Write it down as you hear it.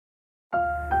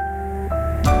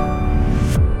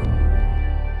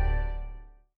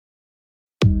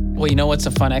know what's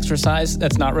a fun exercise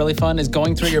that's not really fun is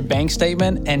going through your bank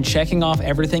statement and checking off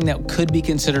everything that could be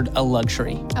considered a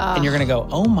luxury. And you're going to go,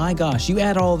 oh my gosh, you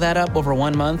add all that up over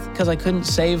 1 month because I couldn't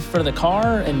save for the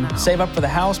car and save up for the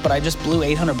house, but I just blew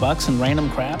 $800 in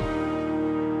random crap.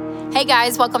 Hey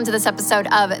guys, welcome to this episode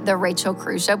of the Rachel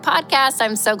Cruze Show podcast.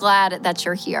 I'm so glad that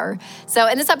you're here. So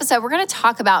in this episode, we're going to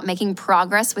talk about making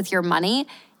progress with your money,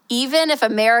 even if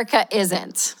America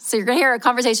isn't. So you're going to hear a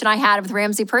conversation I had with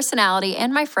Ramsey Personality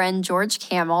and my friend George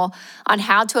Kamel on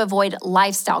how to avoid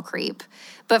lifestyle creep.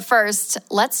 But first,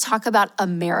 let's talk about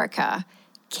America.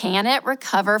 Can it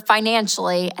recover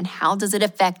financially, and how does it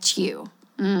affect you?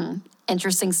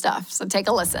 Interesting stuff. So take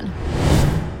a listen.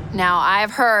 Now,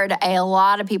 I've heard a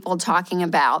lot of people talking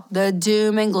about the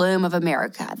doom and gloom of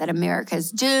America, that America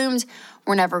is doomed.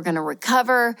 We're never going to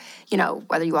recover. You know,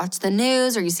 whether you watch the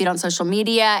news or you see it on social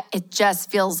media, it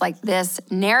just feels like this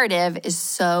narrative is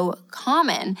so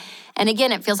common. And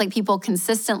again, it feels like people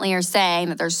consistently are saying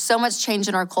that there's so much change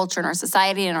in our culture, in our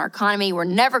society, in our economy. We're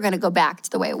never going to go back to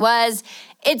the way it was.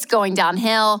 It's going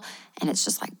downhill. And it's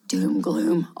just like doom,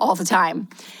 gloom all the time.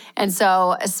 And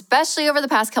so, especially over the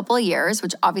past couple of years,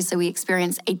 which obviously we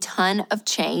experienced a ton of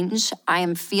change, I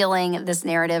am feeling this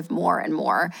narrative more and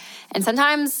more. And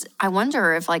sometimes I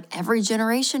wonder if like every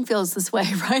generation feels this way,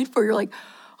 right? Where you're like,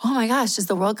 oh my gosh, is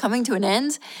the world coming to an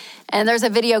end? And there's a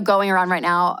video going around right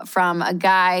now from a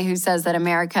guy who says that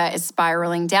America is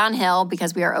spiraling downhill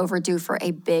because we are overdue for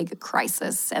a big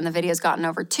crisis. And the video's gotten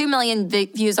over 2 million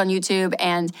views on YouTube,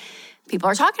 and people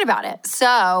are talking about it.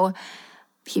 So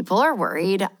people are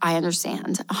worried. I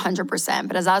understand 100%.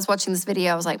 But as I was watching this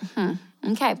video, I was like,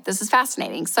 okay, this is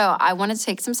fascinating. So I wanted to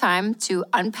take some time to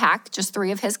unpack just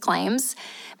 3 of his claims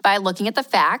by looking at the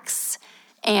facts.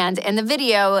 And in the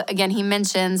video, again, he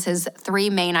mentions his 3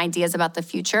 main ideas about the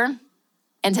future.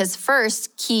 And his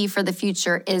first key for the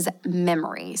future is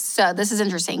memory. So this is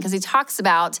interesting because he talks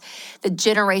about the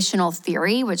generational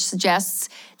theory, which suggests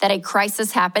that a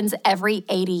crisis happens every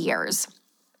 80 years.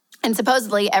 And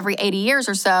supposedly every 80 years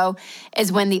or so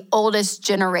is when the oldest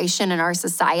generation in our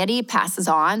society passes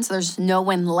on. So there's no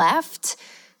one left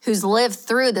who's lived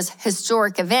through this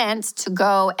historic event to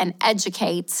go and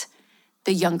educate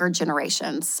the younger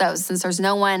generations. So since there's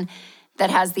no one that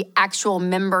has the actual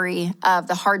memory of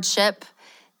the hardship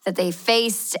that they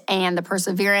faced and the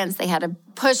perseverance they had to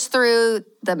push through,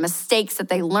 the mistakes that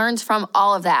they learned from,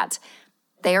 all of that,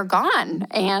 they are gone,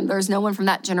 and there's no one from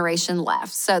that generation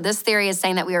left. So this theory is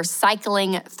saying that we are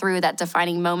cycling through that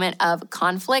defining moment of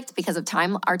conflict because of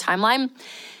our timeline.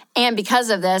 And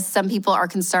because of this, some people are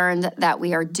concerned that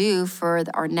we are due for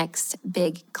our next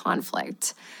big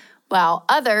conflict. While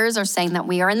others are saying that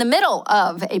we are in the middle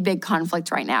of a big conflict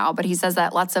right now. But he says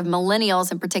that lots of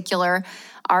millennials in particular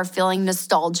are feeling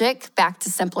nostalgic back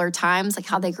to simpler times, like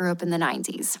how they grew up in the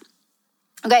 90s.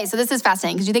 Okay, so this is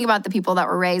fascinating because you think about the people that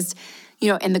were raised,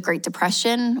 in the Great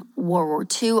Depression, World War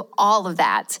II, all of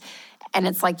that. And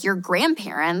it's like your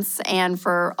grandparents. And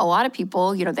for a lot of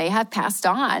people, they have passed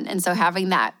on. And so having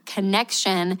that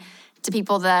connection to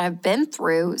people that have been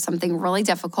through something really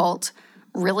difficult,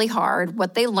 really hard,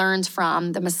 what they learned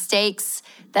from, the mistakes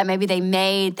that maybe they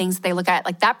made, things that they look at,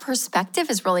 like that perspective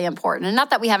is really important. And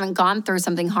not that we haven't gone through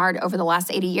something hard over the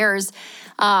last 80 years,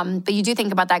 but you do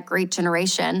think about that great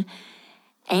generation.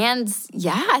 And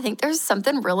yeah, I think there's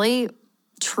something really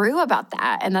true about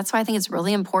that. And that's why I think it's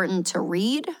really important to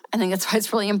read. I think that's why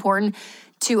it's really important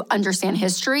to understand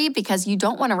history, because you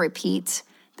don't want to repeat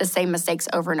the same mistakes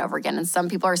over and over again. And some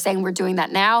people are saying we're doing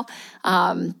that now.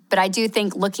 But I do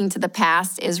think looking to the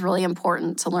past is really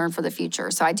important to learn for the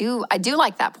future. So I do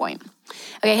like that point.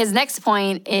 Okay, his next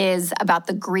point is about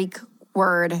the Greek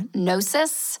word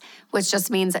gnosis, which just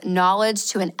means knowledge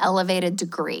to an elevated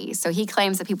degree. So he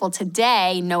claims that people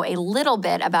today know a little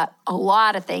bit about a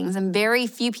lot of things, and very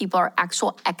few people are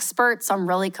actual experts on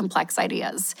really complex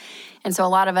ideas. And so a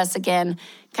lot of us, again,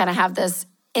 kind of have this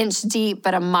inch deep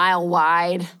but a mile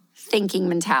wide thinking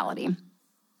mentality.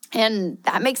 And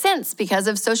that makes sense because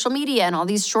of social media and all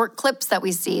these short clips that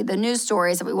we see, the news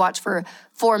stories that we watch for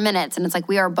 4 minutes. And it's like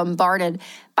we are bombarded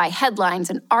by headlines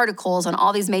and articles on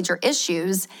all these major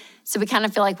issues. So we kind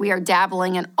of feel like we are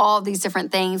dabbling in all these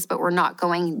different things, but we're not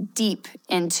going deep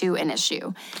into an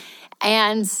issue.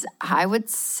 And I would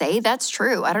say that's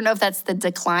true. I don't know if that's the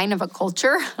decline of a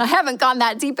culture. I haven't gone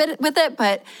that deep with it,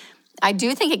 but I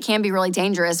do think it can be really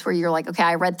dangerous where you're like, okay,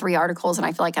 I read 3 articles and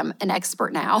I feel like I'm an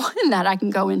expert now and that I can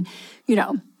go and,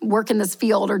 work in this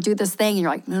field or do this thing. And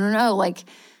you're like, no, like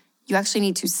you actually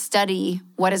need to study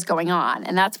what is going on.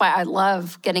 And that's why I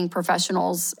love getting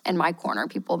professionals in my corner,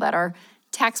 people that are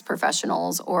tax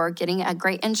professionals or getting a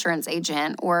great insurance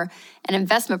agent or an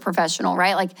investment professional,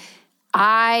 right? Like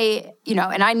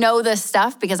and I know this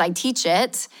stuff because I teach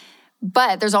it,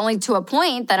 but there's only to a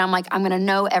point that I'm like, I'm going to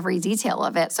know every detail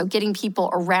of it. So getting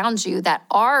people around you that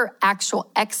are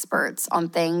actual experts on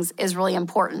things is really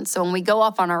important. So when we go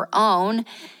off on our own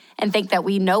and think that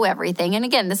we know everything, and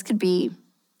again, this could be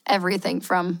everything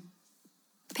from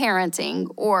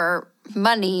parenting or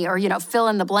money or, fill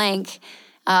in the blank,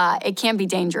 it can be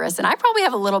dangerous. And I probably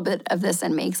have a little bit of this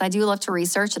in me because I do love to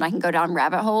research and I can go down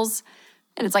rabbit holes.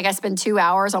 And it's like I spend 2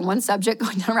 hours on one subject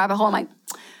going down a rabbit hole. I'm like,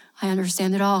 I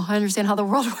understand it all. I understand how the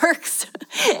world works.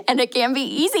 And it can be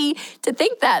easy to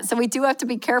think that. So we do have to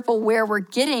be careful where we're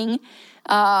getting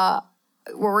our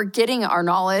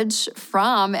knowledge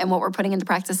from and what we're putting into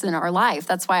practice in our life.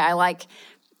 That's why I like,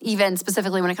 even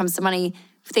specifically when it comes to money,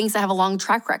 things that have a long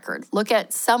track record. Look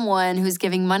at someone who's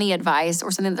giving money advice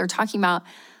or something that they're talking about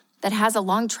that has a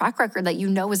long track record that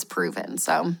is proven.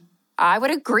 So I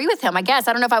would agree with him, I guess.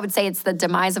 I don't know if I would say it's the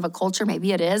demise of a culture.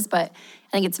 Maybe it is, but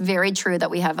I think it's very true that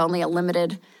we have only a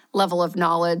limited level of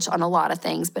knowledge on a lot of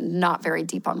things, but not very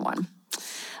deep on one.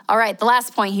 All right, the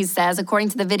last point he says, according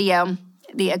to the video,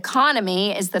 the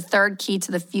economy is the third key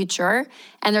to the future,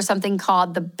 and there's something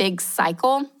called the big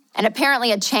cycle. And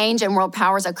apparently a change in world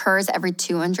powers occurs every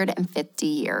 250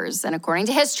 years. And according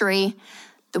to history,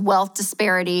 the wealth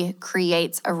disparity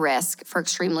creates a risk for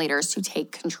extreme leaders to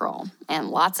take control. And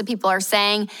lots of people are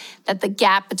saying that the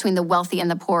gap between the wealthy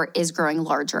and the poor is growing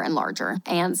larger and larger.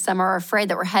 And some are afraid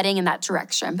that we're heading in that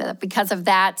direction. But because of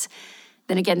that,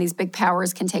 then again, these big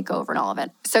powers can take over and all of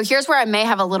it. So here's where I may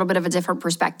have a little bit of a different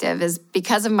perspective is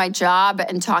because of my job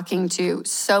and talking to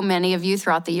so many of you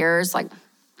throughout the years, like,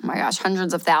 oh my gosh,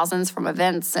 hundreds of thousands from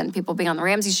events and people being on the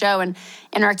Ramsey Show and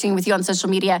interacting with you on social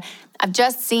media. I've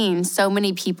just seen so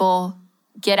many people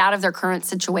get out of their current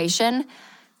situation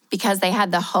because they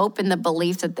had the hope and the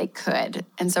belief that they could.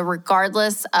 And so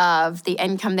regardless of the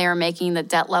income they were making, the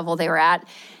debt level they were at,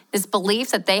 this belief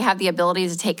that they have the ability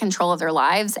to take control of their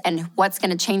lives and what's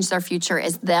going to change their future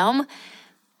is them.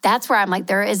 That's where I'm like,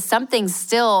 there is something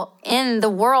still in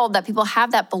the world that people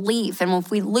have that belief. And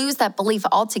if we lose that belief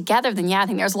altogether, then I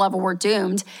think there's a level we're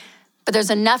doomed. But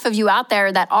there's enough of you out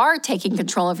there that are taking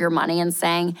control of your money and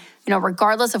saying,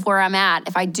 regardless of where I'm at,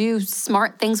 if I do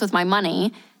smart things with my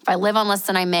money, if I live on less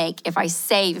than I make, if I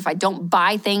save, if I don't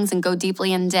buy things and go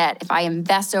deeply in debt, if I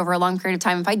invest over a long period of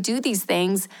time, if I do these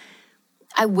things,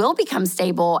 I will become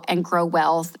stable and grow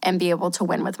wealth and be able to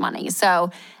win with money. So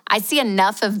I see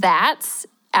enough of that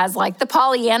as like the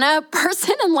Pollyanna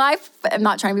person in life. I'm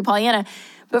not trying to be Pollyanna,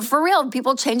 but for real,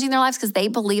 people changing their lives because they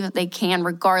believe that they can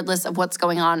regardless of what's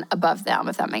going on above them,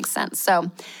 if that makes sense. So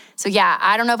yeah,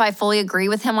 I don't know if I fully agree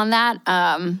with him on that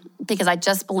because I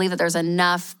just believe that there's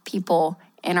enough people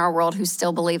in our world who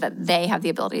still believe that they have the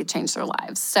ability to change their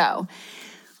lives. So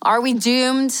are we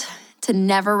doomed to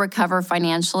never recover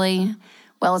financially?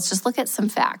 Well, let's just look at some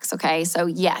facts, okay? So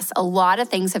yes, a lot of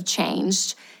things have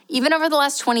changed, even over the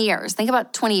last 20 years. Think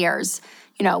about 20 years.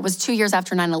 It was 2 years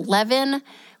after 9/11,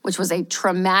 which was a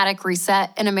traumatic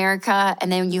reset in America.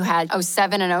 And then you had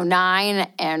 2007 and 2009,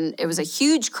 and it was a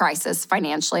huge crisis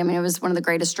financially. I mean, it was one of the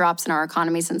greatest drops in our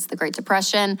economy since the Great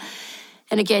Depression.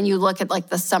 And again, you look at like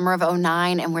the summer of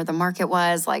 2009 and where the market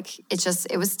was, like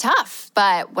it was tough.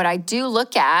 But what I do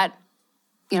look at,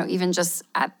 even just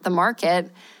at the market,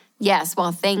 yes,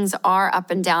 while things are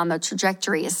up and down, the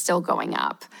trajectory is still going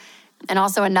up. And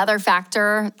also another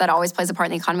factor that always plays a part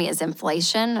in the economy is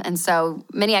inflation. And so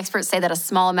many experts say that a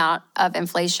small amount of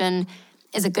inflation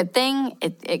is a good thing.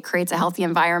 It creates a healthy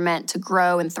environment to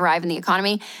grow and thrive in the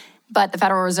economy. But the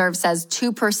Federal Reserve says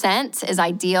 2% is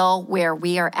ideal, where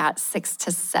we are at 6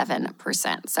 to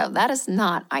 7%. So that is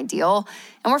not ideal.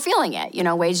 And we're feeling it.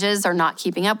 Wages are not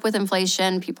keeping up with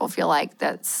inflation. People feel like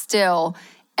that still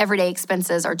everyday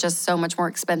expenses are just so much more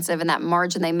expensive, and that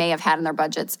margin they may have had in their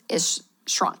budgets is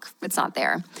shrunk. It's not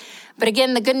there. But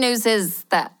again, the good news is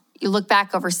that you look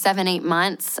back over 7-8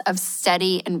 months of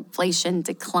steady inflation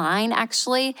decline,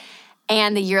 actually,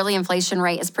 and the yearly inflation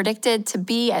rate is predicted to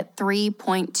be at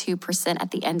 3.2%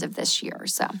 at the end of this year.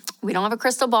 So we don't have a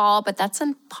crystal ball, but that's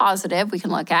a positive we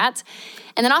can look at.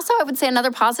 And then also I would say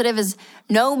another positive is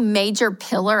no major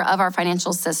pillar of our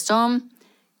financial system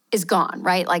is gone,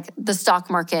 right? Like the stock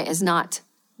market is not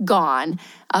gone.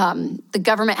 The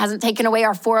government hasn't taken away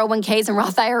our 401ks and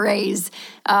Roth IRAs.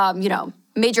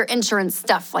 Major insurance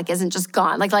stuff isn't just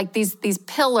gone. Like these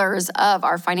pillars of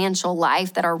our financial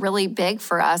life that are really big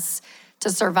for us to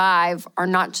survive are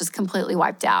not just completely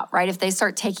wiped out, right? If they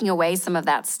start taking away some of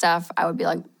that stuff, I would be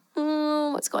like,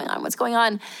 what's going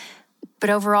on? But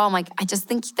overall, I'm like, I just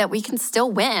think that we can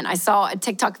still win. I saw a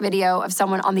TikTok video of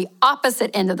someone on the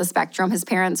opposite end of the spectrum. His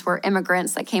parents were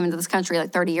immigrants that came into this country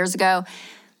like 30 years ago.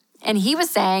 And he was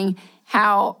saying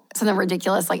how something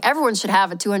ridiculous, like everyone should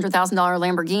have a $200,000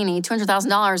 Lamborghini.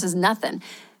 $200,000 is nothing.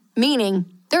 Meaning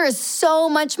there is so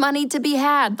much money to be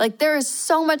had. Like there is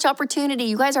so much opportunity.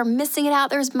 You guys are missing it out.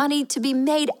 There's money to be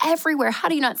made everywhere. How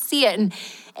do you not see it?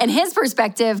 And his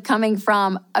perspective coming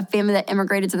from a family that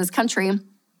immigrated to this country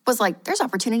was like, there's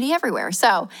opportunity everywhere.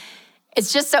 So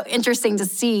it's just so interesting to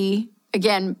see,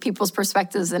 again, people's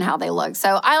perspectives and how they look.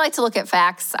 So I like to look at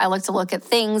facts. I like to look at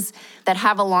things that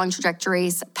have a long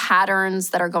trajectories, patterns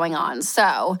that are going on.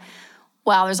 So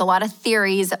while there's a lot of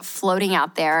theories floating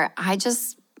out there, I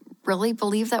just really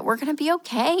believe that we're going to be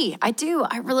okay. I do.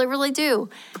 I really, really do.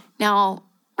 Now,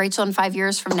 Rachel in 5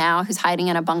 years from now, who's hiding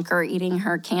in a bunker eating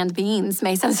her canned beans,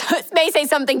 may say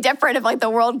something different if like the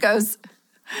world goes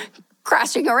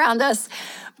crashing around us.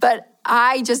 But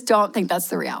I just don't think that's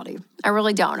the reality. I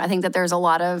really don't. I think that there's a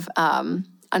lot of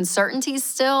uncertainties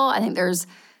still. I think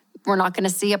we're not going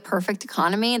to see a perfect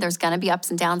economy. There's going to be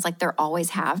ups and downs like there always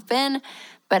have been.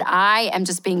 But I am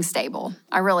just being stable.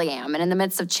 I really am. And in the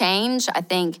midst of change, I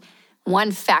think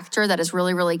one factor that is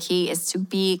really, really key is to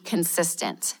be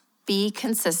consistent. Be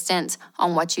consistent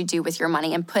on what you do with your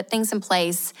money and put things in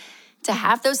place to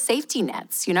have those safety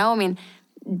nets. You know, I mean,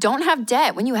 don't have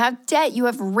debt. When you have debt, you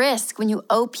have risk. When you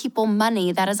owe people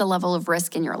money, that is a level of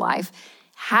risk in your life.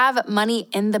 Have money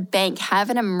in the bank.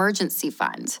 Have an emergency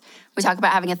fund. We talk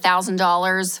about having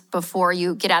 $1,000 before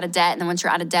you get out of debt. And then once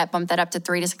you're out of debt, bump that up to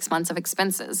 3 to 6 months of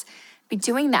expenses. Be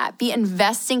doing that. Be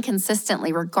investing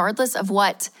consistently, regardless of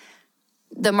what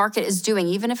the market is doing.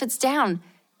 Even if it's down,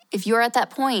 if you're at that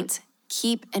point,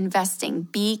 keep investing.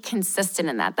 Be consistent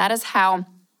in that. That is how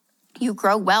you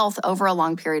grow wealth over a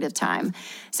long period of time.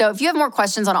 So if you have more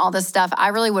questions on all this stuff, I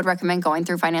really would recommend going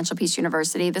through Financial Peace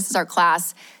University. This is our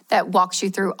class that walks you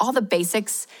through all the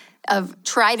basics of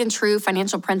tried and true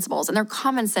financial principles. And they're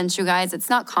common sense, you guys. It's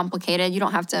not complicated. You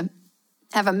don't have to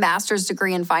have a master's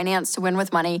degree in finance to win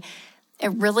with money.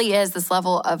 It really is this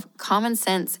level of common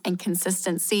sense and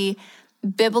consistency,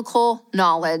 biblical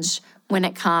knowledge when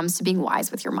it comes to being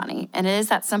wise with your money. And it is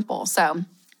that simple. So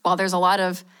while there's a lot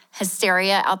of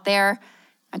hysteria out there,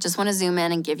 I just want to zoom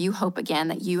in and give you hope again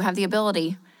that you have the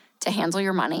ability to handle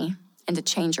your money and to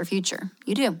change your future.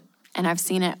 You do. And I've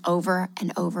seen it over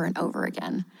and over and over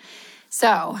again.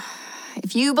 So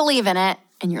if you believe in it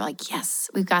and you're like, yes,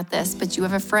 we've got this, but you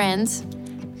have a friend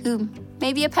who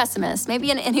may be a pessimist, maybe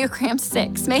an Enneagram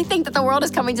 6, may think that the world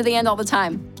is coming to the end all the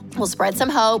time, we'll spread some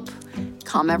hope,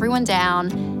 calm everyone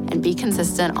down, and be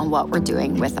consistent on what we're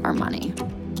doing with our money.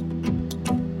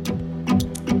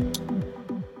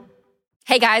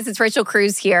 Hey guys, it's Rachel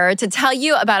Cruz here to tell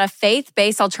you about a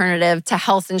faith-based alternative to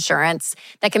health insurance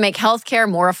that can make healthcare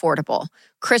more affordable.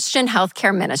 Christian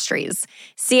Healthcare Ministries.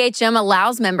 CHM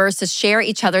allows members to share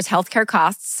each other's healthcare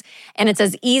costs, and it's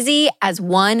as easy as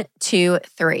 1, 2,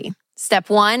 3. Step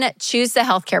 1, choose the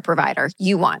healthcare provider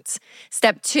you want.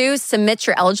 Step 2, submit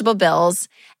your eligible bills.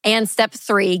 And step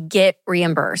 3, get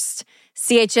reimbursed.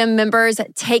 CHM members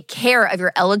take care of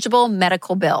your eligible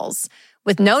medical bills.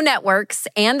 With no networks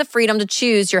and the freedom to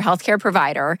choose your healthcare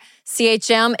provider,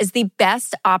 CHM is the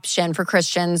best option for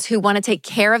Christians who want to take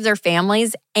care of their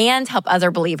families and help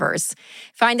other believers.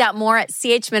 Find out more at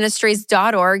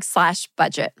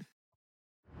chministries.org/budget.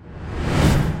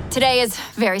 Today is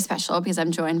very special because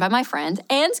I'm joined by my friend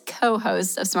and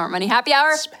co-host of Smart Money Happy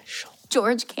Hour,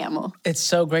 George Kamel. It's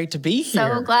so great to be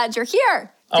here. So glad you're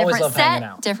here. Always different love set, hanging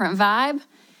out. Different vibe.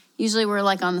 Usually we're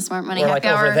like on the Smart Money We're Happy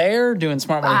like Hour. over there doing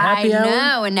Smart Money Happy Hour. I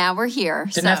know, and now we're here.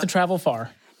 Didn't have to travel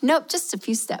far. Nope, just a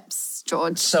few steps,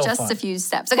 George. So just fun. a few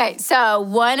steps. Okay, so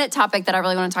one topic that I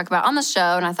really want to talk about on the show,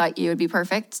 and I thought you would be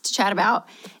perfect to chat about,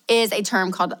 is a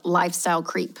term called lifestyle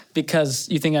creep. Because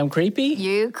you think I'm creepy?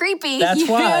 You creepy. That's you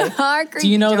why. Are creepy, Do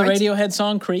you know George. the Radiohead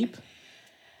song Creep?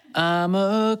 I'm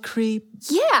a creep.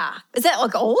 Yeah. Is that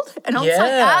like old? An old Yeah. song?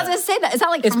 I was going to say that. Is that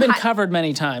like It's from been covered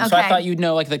many times. So Okay. I thought you'd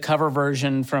know like the cover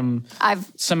version from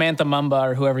Samantha Mumba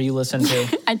or whoever you listen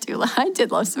to. I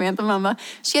did love Samantha Mumba.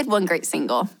 She had one great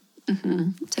single.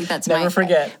 Take that to Never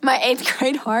forget. my 8th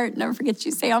grade heart. Never forget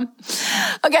you, Sam.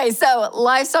 Okay, so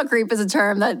lifestyle creep is a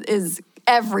term that is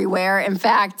everywhere. In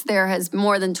fact, there has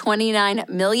more than 29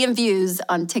 million views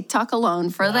on TikTok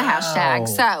alone for the hashtag.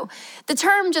 So the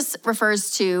term just refers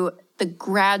to the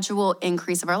gradual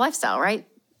increase of our lifestyle, right?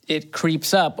 It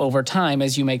creeps up over time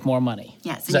as you make more money.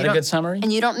 Yes. Is that a good summary?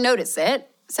 And you don't notice it.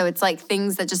 So it's like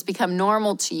things that just become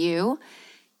normal to you.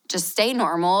 just stay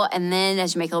normal. And then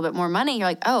as you make a little bit more money, you're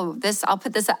like, oh,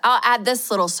 I'll add this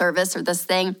little service or this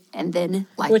thing. And then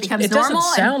life becomes normal. It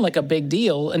doesn't sound like a big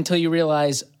deal until you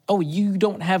realize, oh, you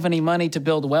don't have any money to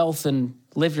build wealth and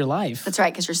live your life. That's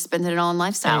right, because you're spending it all on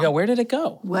lifestyle. And you go, where did it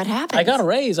go? What happened? I got a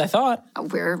raise, I thought.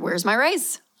 Where's my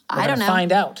raise? I don't know.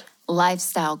 Find out.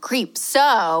 Lifestyle creep.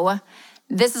 So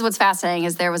this is what's fascinating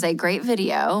is there was a great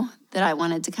video that I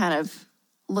wanted to kind of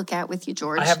look at with you,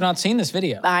 George. I have not seen this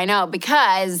video. I know,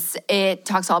 because it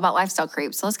talks all about lifestyle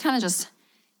creep. So let's kind of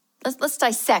let's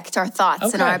dissect our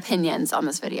thoughts and our opinions on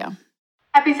this video.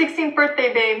 Happy 16th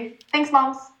birthday, babe. Thanks,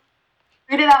 moms.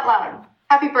 Read it out loud.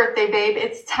 Happy birthday, babe.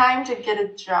 It's time to get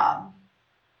a job.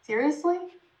 Seriously?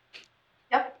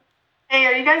 Yep. Hey,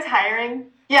 are you guys hiring?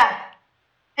 Yeah.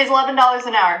 Pays $11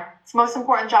 an hour. It's the most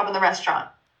important job in the restaurant.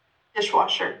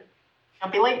 Dishwasher.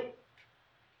 Don't be late.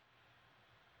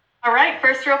 All right,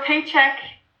 first real paycheck.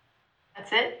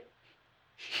 That's it.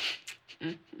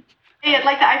 Hey, I'd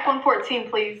like the iPhone 14,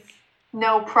 please.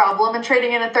 No problem. And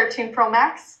trading in a 13 Pro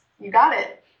Max? You got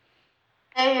it.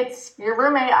 Hey, it's your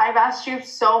roommate. I've asked you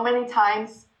so many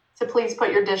times to please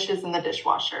put your dishes in the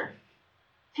dishwasher.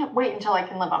 Can't wait until I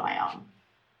can live on my own.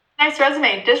 Nice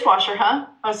resume. Dishwasher, huh?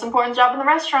 Most important job in the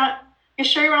restaurant. You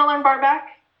sure you want to learn bar back?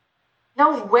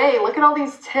 No way. Look at all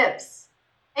these tips.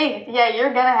 Hey, yeah,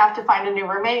 you're gonna have to find a new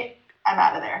roommate. I'm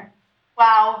out of there.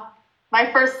 Wow,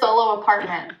 my first solo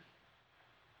apartment.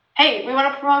 Hey, we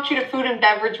want to promote you to food and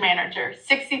beverage manager.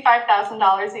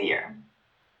 $65,000 a year.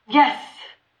 Yes,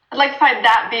 I'd like to find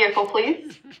that vehicle,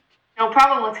 please. No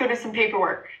problem, let's go do some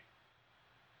paperwork.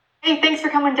 Hey, thanks for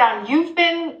coming down. You've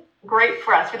been great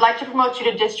for us. We'd like to promote you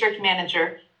to district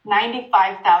manager.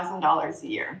 $95,000 a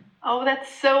year. Oh,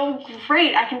 that's so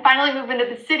great. I can finally move into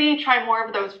the city, try more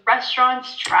of those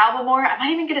restaurants, travel more. I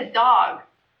might even get a dog.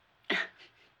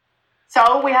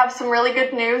 So we have some really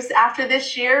good news. After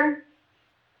this year,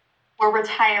 we're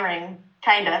retiring,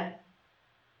 kinda.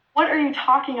 What are you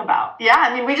talking about? Yeah,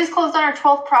 I mean, we just closed on our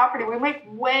 12th property. We make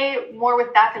way more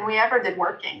with that than we ever did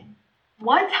working.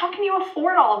 What? How can you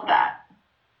afford all of that?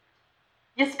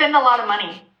 You spend a lot of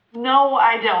money. No,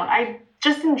 I don't. I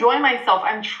just enjoy myself.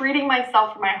 I'm treating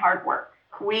myself for my hard work.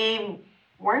 We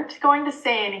weren't going to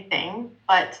say anything,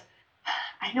 but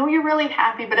I know you're really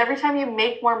happy, but every time you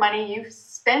make more money, you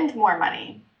spend more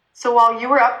money. So while you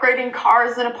were upgrading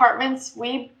cars and apartments,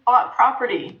 we bought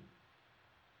property.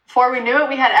 Before we knew it,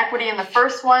 we had equity in the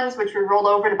first ones, which we rolled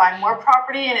over to buy more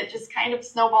property, and it just kind of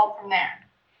snowballed from there.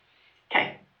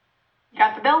 Okay, you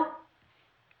got the bill?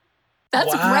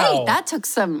 That's great. That took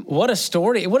some... What a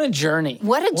story. What a journey.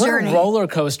 What a journey. What a roller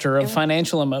coaster of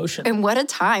financial emotion. And what a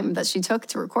time that she took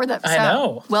to record that. I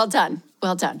know. Well done.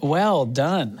 Well done. Well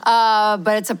done.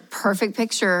 But it's a perfect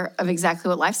picture of exactly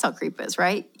what lifestyle creep is,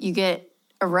 right? You get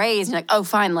a raise and you're like, oh,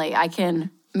 finally, I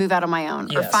can move out on my own.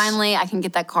 Yes. Or finally, I can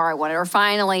get that car I wanted. Or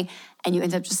finally, and you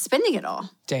end up just spending it all.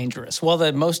 Dangerous. Well,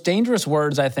 the most dangerous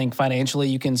words, I think, financially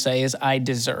you can say is, I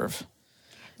deserve.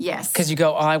 Yes. Because you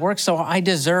go, oh, I worked so I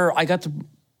got the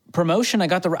promotion,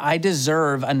 I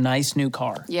deserve a nice new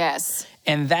car. Yes.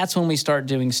 And that's when we start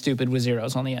doing stupid with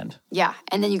zeros on the end. Yeah.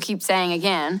 And then you keep saying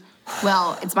again,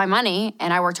 well, it's my money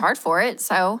and I worked hard for it,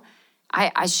 so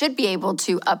I should be able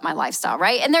to up my lifestyle,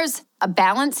 right? And there's a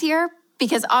balance here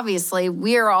because obviously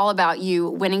we're all about you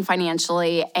winning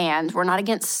financially and we're not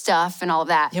against stuff and all of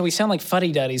that. Yeah, we sound like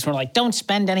fuddy-duddies. We're like, don't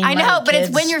spend any money, I know, but kids.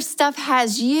 it's when your stuff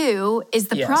has you is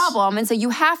the problem. And so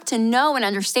you have to know and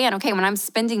understand, okay, when I'm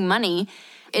spending money,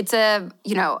 it's a,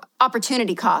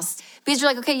 opportunity cost. Because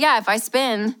you're like, okay, yeah, if I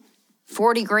spend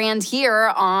 40 grand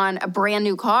here on a brand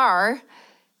new car,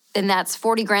 then that's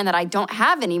 40 grand that I don't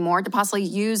have anymore to possibly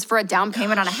use for a down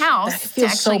payment on a house. That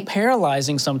feels so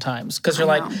paralyzing sometimes because you're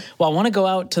like, well, I want to go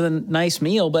out to the nice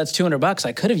meal, but it's $200.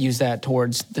 I could have used that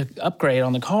towards the upgrade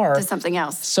on the car. To something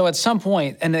else. So at some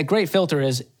point, and the great filter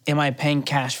is, am I paying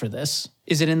cash for this?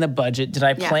 Is it in the budget? Did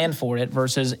I plan for it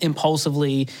versus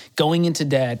impulsively going into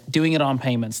debt, doing it on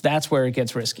payments? That's where it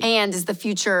gets risky. And is the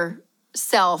future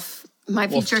self...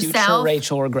 future self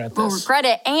Rachel regret this. Will regret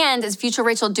it. And is future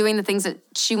Rachel doing the things that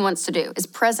she wants to do? Is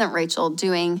present Rachel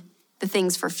doing the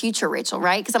things for future Rachel,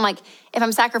 right? Because I'm like, if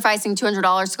I'm sacrificing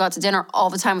 $200 to go out to dinner all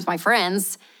the time with my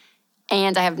friends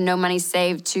and I have no money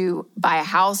saved to buy a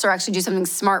house or actually do something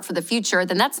smart for the future,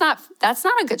 then that's not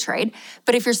a good trade.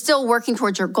 But if you're still working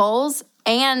towards your goals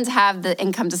and have the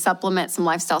income to supplement some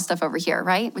lifestyle stuff over here,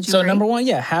 right? Would you agree? Number one,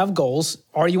 have goals.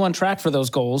 Are you on track for those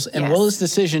goals? And will this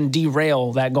decision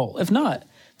derail that goal? If not,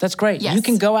 That's great. Yes. You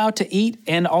can go out to eat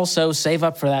and also save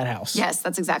up for that house. Yes,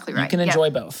 that's exactly right. You can enjoy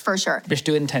both. For sure. Just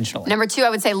do it intentionally. Number 2, I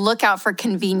would say look out for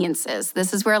conveniences.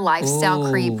 This is where lifestyle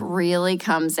creep really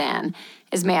comes in.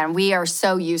 Is, man, we are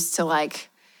so used to like,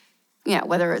 you know,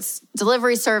 whether it's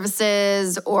delivery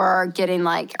services or getting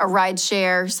like a ride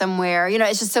share somewhere, you know,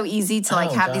 it's just so easy to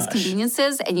like have these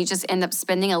conveniences and you just end up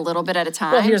spending a little bit at a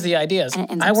time. Well, here's the idea.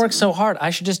 I work so so hard. I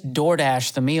should just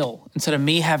DoorDash the meal instead of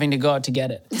me having to go out to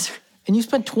get it. And you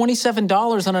spent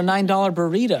 $27 on a $9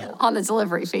 burrito. On the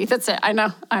delivery fee. That's it. I know.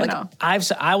 I know.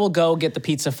 I will go get the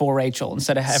pizza for Rachel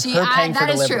instead of her paying for delivery. That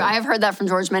is true. I have heard that from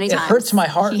George many times. It hurts my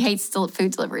heart. He hates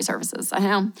food delivery services. I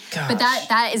know. Gosh. But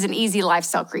that is an easy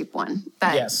lifestyle creep one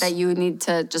that you need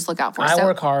to just look out for. I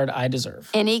work hard. I deserve.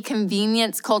 Any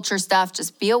convenience culture stuff,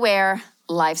 just be aware.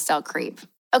 Lifestyle creep.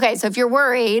 Okay, so if you're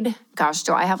worried, gosh,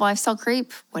 do I have lifestyle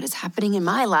creep? What is happening in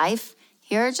my life?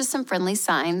 Here are just some friendly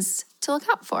signs to look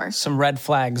out for. Some red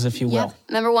flags, if you will. Yep.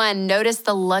 Number 1, notice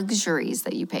the luxuries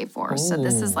that you pay for. Ooh. So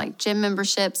this is like gym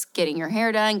memberships, getting your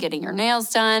hair done, getting your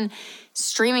nails done,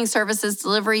 streaming services,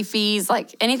 delivery fees,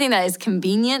 like anything that is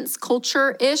convenience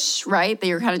culture-ish, right? That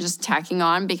you're kind of just tacking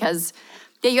on because,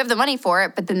 yeah, you have the money for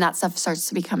it, but then that stuff starts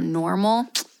to become normal.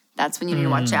 That's when you need to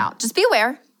watch out. Just be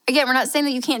aware. Again, we're not saying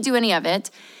that you can't do any of it,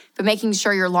 but making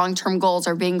sure your long-term goals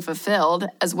are being fulfilled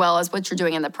as well as what you're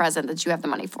doing in the present, that you have the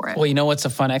money for it. Well, you know what's a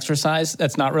fun exercise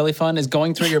that's not really fun is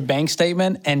going through your bank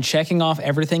statement and checking off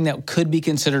everything that could be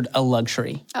considered a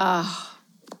luxury. And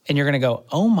you're going to go,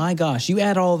 oh my gosh, you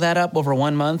add all that up over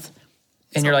 1 month.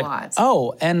 And you're like,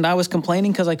 oh, and I was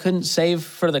complaining because I couldn't save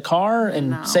for the car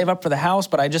and save up for the house,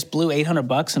 but I just blew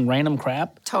 $800 in random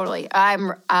crap. Totally.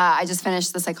 I just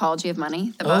finished The Psychology of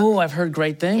Money, the book. Oh, I've heard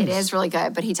great things. It is really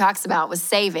good. But he talks about with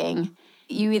saving,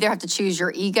 you either have to choose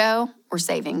your ego or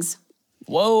savings.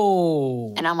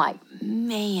 Whoa. And I'm like,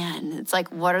 man, it's like,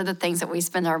 what are the things that we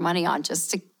spend our money on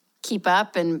just to keep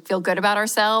up and feel good about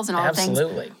ourselves and all the things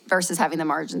versus having the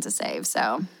margin to save.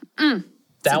 So,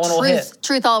 that one will hit.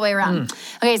 Truth all the way around.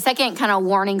 Okay, second kind of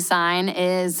warning sign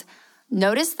is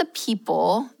notice the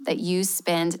people that you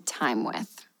spend time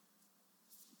with.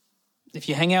 If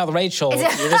you hang out with Rachel, you're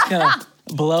just going to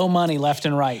blow money left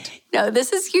and right. No,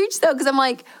 this is huge though, because I'm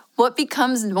like, what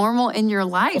becomes normal in your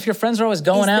life? If your friends are always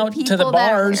going out to the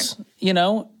bars, you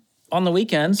know, on the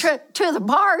weekends. To the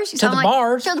bars. To the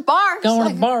bars. Going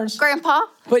to the bars. Grandpa.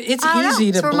 But it's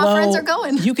easy to blow. That's where my friends are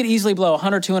going. You could easily blow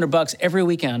 $100, $200 every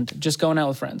weekend just going out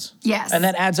with friends. Yes. And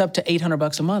that adds up to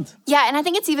 $800 a month. Yeah, and I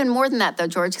think it's even more than that though,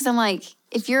 George, because I'm like,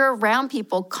 if you're around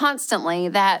people constantly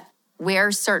that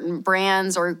wear certain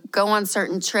brands or go on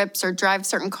certain trips or drive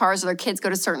certain cars or their kids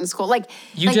go to certain school,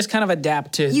 you just kind of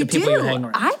adapt to the people you hang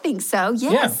around. I think so,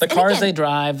 yes. Yeah, the cars they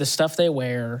drive, the stuff they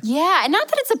wear. Yeah, and not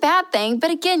that it's a bad thing,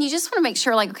 but again, you just want to make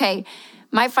sure okay,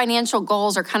 my financial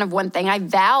goals are kind of one thing. I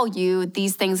value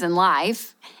these things in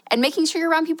life. And making sure you're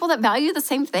around people that value the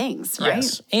same things, right?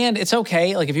 Yes. And it's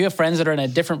okay. If you have friends that are in a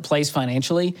different place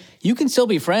financially, you can still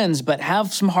be friends, but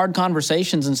have some hard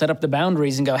conversations and set up the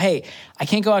boundaries and go, hey, I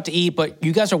can't go out to eat, but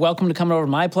you guys are welcome to come over to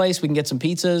my place. We can get some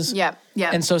pizzas. Yep.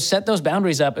 And so set those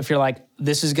boundaries up if you're like,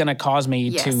 this is going to cause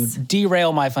me to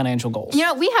derail my financial goals. You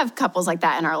know, we have couples like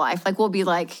that in our life. We'll be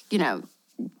like, you know,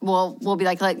 we'll be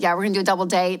like, yeah, we're gonna do a double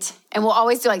date, and we'll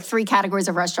always do 3 categories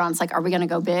of restaurants. Are we gonna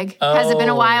go big? Has it been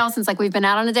a while since we've been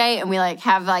out on a date and we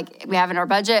have in our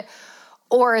budget,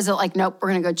 or is it nope, we're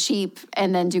gonna go cheap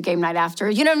and then do game night after?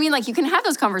 You know what I mean? You can have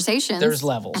those conversations. There's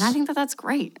levels, and I think that's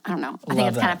great. I don't know. I think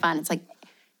it's kind of fun. It's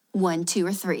 1, 2,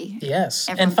 or 3. Yes,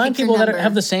 and find people that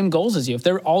have the same goals as you. If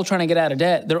they're all trying to get out of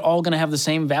debt, they're all gonna have the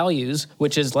same values,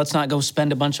 which is let's not go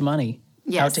spend a bunch of money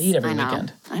out to eat every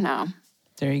weekend. I know.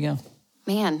 There you go.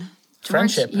 Man, George,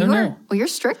 friendship. Who knew? Well, you're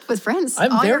strict with friends.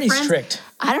 I'm very strict.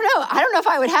 I don't know. I don't know if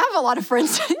I would have a lot of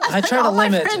friends. I try to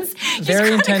limit.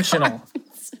 Very intentional.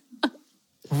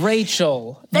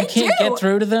 Rachel, you can't get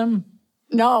through to them?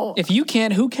 No. If you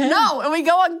can't, who can? No, and we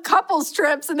go on couples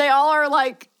trips and they all are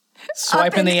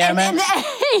swiping the Amex.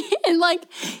 And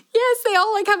yes, they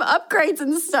all have upgrades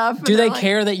and stuff. Do they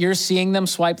care that you're seeing them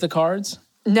swipe the cards?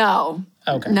 No.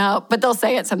 Okay. No, but they'll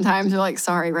say it sometimes. They're like,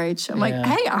 sorry, Rach. I'm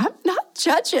hey, I'm not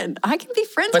judging. I can be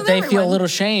friends with everyone. But they feel a little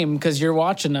shame because you're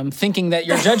watching them, thinking that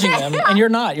you're judging them, and you're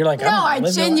not. You're like, no, I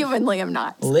genuinely am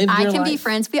not. I can be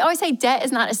friends. We always say debt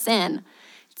is not a sin.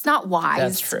 It's not wise.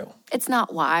 That's true. It's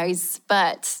not wise,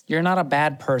 but... You're not a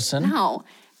bad person. No.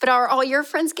 But are all your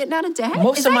friends getting out of debt?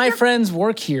 Most of my friends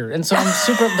work here, and so I'm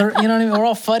super, you know what I mean? We're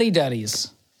all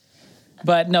fuddy-duddies.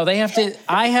 But no, they have to.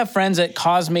 I have friends that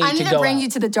cause me to go. I need to bring you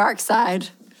to the dark side.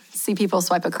 see people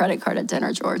swipe a credit card at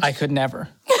dinner, George. I could never.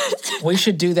 We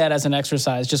should do that as an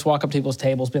exercise. Just walk up to people's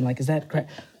tables, being like, is that correct?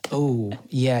 Oh,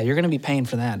 yeah, you're going to be paying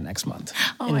for that next month.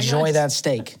 Enjoy that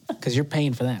steak, because you're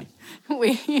paying for that.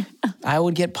 I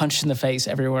would get punched in the face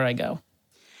everywhere I go.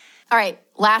 All right,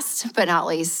 last but not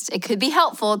least, it could be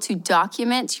helpful to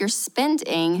document your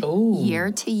spending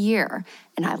year to year.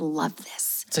 And I love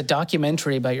this. It's a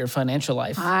documentary about your financial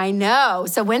life. I know.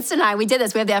 So Winston and I, we did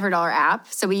this. We have the EveryDollar app,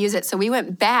 so we use it. So we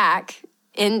went back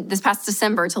in this past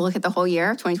December to look at the whole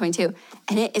year of 2022.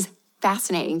 And it is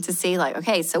fascinating to see, like,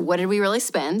 okay, so what did we really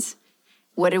spend?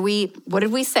 What did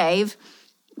we save?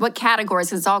 What categories?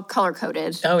 Because it's all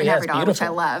color-coded. Oh, yeah, it's beautiful. Which I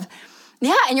love.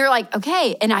 Yeah, and you're like,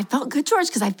 okay. And I felt good, George,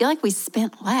 because I feel like we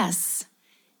spent less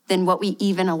than what we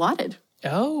even allotted.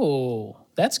 Oh,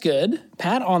 that's good.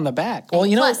 Pat on the back. Well,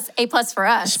 A plus for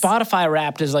us. Spotify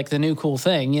Wrapped is like the new cool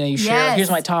thing. You share,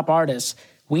 here's my top artists.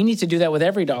 We need to do that with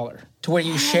EveryDollar, to where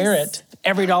you share it,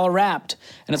 EveryDollar Wrapped.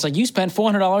 And it's like, you spent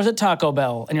 $400 at Taco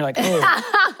Bell. And you're like,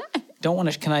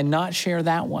 oh, can I not share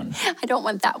that one? I don't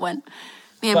want that one.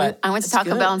 Man, I went to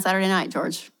Taco Bell on Saturday night,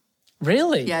 George.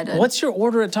 Really? Yeah, I did. What's your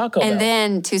order at Taco Bell? And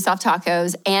then 2 soft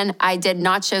tacos, and I did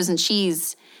nachos and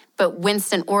cheese, but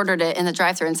Winston ordered it in the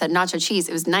drive-thru and said nacho cheese.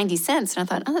 It was 90 cents, and I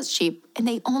thought, oh, that's cheap. And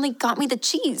they only got me the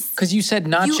cheese. Because you said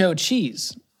nacho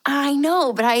cheese. I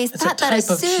know, but I thought that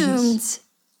assumed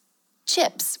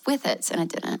chips with it, and it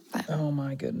didn't. But oh,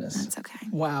 my goodness. That's okay.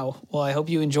 Wow. Well, I hope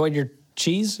you enjoyed your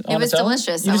cheese on It was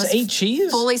delicious. You just ate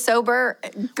cheese? Fully sober.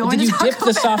 Did you dip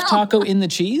the soft taco in the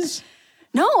cheese?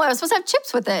 No, I was supposed to have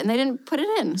chips with it, and they didn't put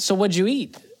it in. So what'd you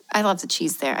eat? I love the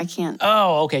cheese there. I can't.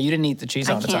 Oh, okay. You didn't eat the cheese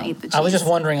on its own. I can't eat the cheese. I was just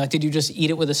wondering, like, did you just eat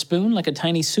it with a spoon, like a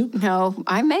tiny soup? No,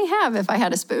 I may have if I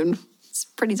had a spoon. It's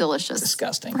pretty delicious.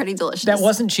 Disgusting. Pretty delicious. That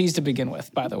wasn't cheese to begin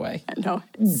with, by the way. No,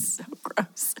 it's so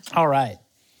gross. All right.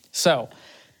 So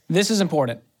this is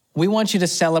important. We want you to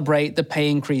celebrate the pay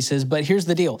increases, but here's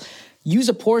the deal. Use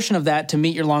a portion of that to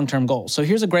meet your long-term goals. So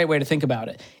here's a great way to think about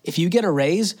it. If you get a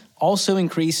raise, also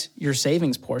increase your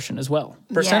savings portion as well,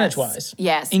 percentage-wise.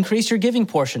 Yes. Increase your giving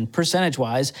portion,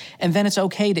 percentage-wise, and then it's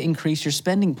okay to increase your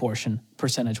spending portion,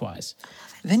 percentage-wise.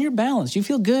 Then you're balanced. You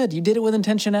feel good. You did it with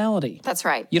intentionality. That's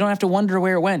right. You don't have to wonder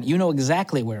where it went. You know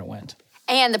exactly where it went.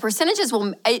 And the percentages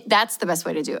that's the best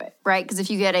way to do it, right? Because if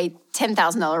you get a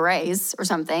 $10,000 raise or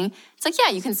something, it's like,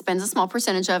 yeah, you can spend a small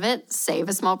percentage of it, save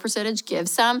a small percentage, give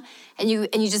some, and you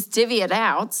just divvy it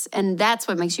out. And that's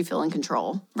what makes you feel in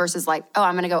control versus like, oh,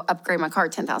 I'm going to go upgrade my car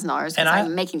 $10,000 because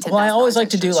I'm making $10,000. Well, I always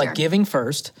like to do like giving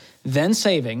first, then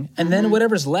saving, and then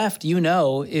whatever's left,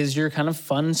 is your kind of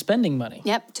fun spending money.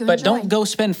 Yep, to But enjoy. don't go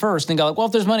spend first and go like, well,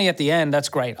 if there's money at the end, that's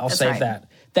great. I'll save that.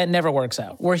 That never works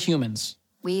out. We're humans.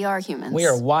 We are humans. We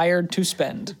are wired to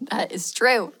spend. That is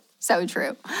true. So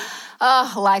true.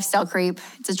 Oh, lifestyle creep.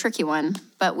 It's a tricky one,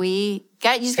 but you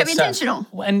just got to be intentional.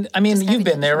 And I mean, you've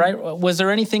been there, right? Was there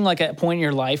anything like a point in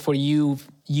your life where you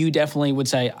definitely would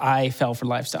say, I fell for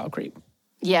lifestyle creep?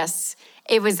 Yes.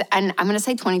 It was, and I'm going to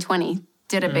say 2020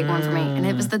 did a big one for me. And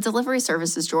it was the delivery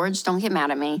services, George. Don't get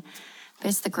mad at me. But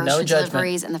it's the grocery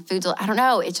deliveries and the food. I don't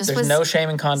know. It just There's no shame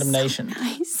and condemnation. So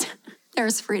nice.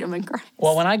 There's freedom in Christ.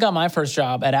 Well, when I got my first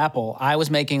job at Apple, I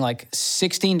was making like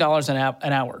 $16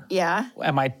 an hour. Yeah.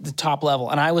 At the top level.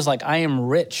 And I was like, I am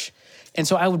rich. And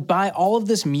so I would buy all of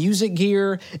this music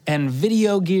gear and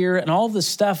video gear and all of this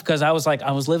stuff because I was like,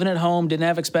 I was living at home, didn't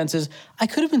have expenses. I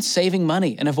could have been saving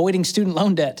money and avoiding student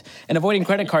loan debt and avoiding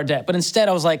credit card debt. But instead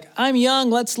I was like, I'm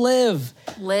young, let's live.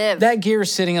 That gear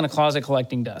is sitting in a closet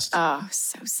collecting dust. Oh,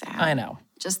 so sad. I know.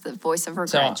 Just the voice of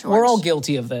regret, so we're all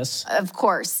guilty of this. Of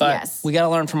course, but yes. We got to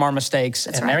learn from our mistakes.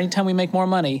 That's and every time we make more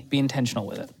money, be intentional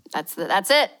with it.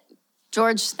 That's it.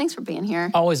 George, thanks for being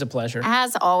here. Always a pleasure.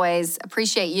 As always,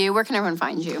 appreciate you. Where can everyone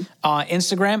find you?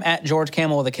 Instagram at George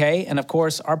Kamel with a K. And of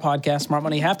course, our podcast, Smart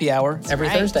Money Happy Hour, every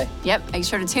Thursday. Yep. Make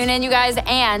sure to tune in, you guys,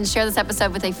 and share this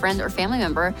episode with a friend or family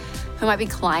member who might be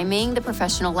climbing the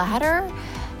professional ladder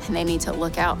and they need to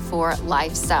look out for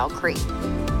lifestyle creep.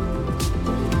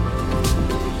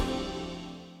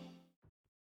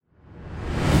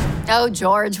 Oh,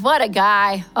 George, what a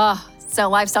guy. Oh, so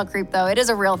lifestyle creep, though, it is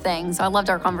a real thing. So I loved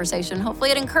our conversation.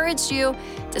 Hopefully it encouraged you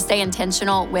to stay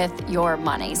intentional with your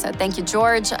money. So thank you,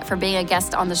 George, for being a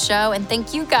guest on the show. And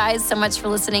thank you guys so much for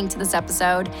listening to this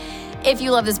episode. If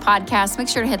you love this podcast, make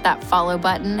sure to hit that follow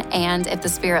button. And if the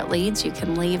spirit leads, you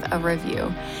can leave a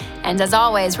review. And as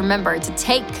always, remember to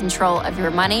take control of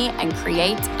your money and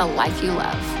create a life you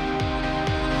love.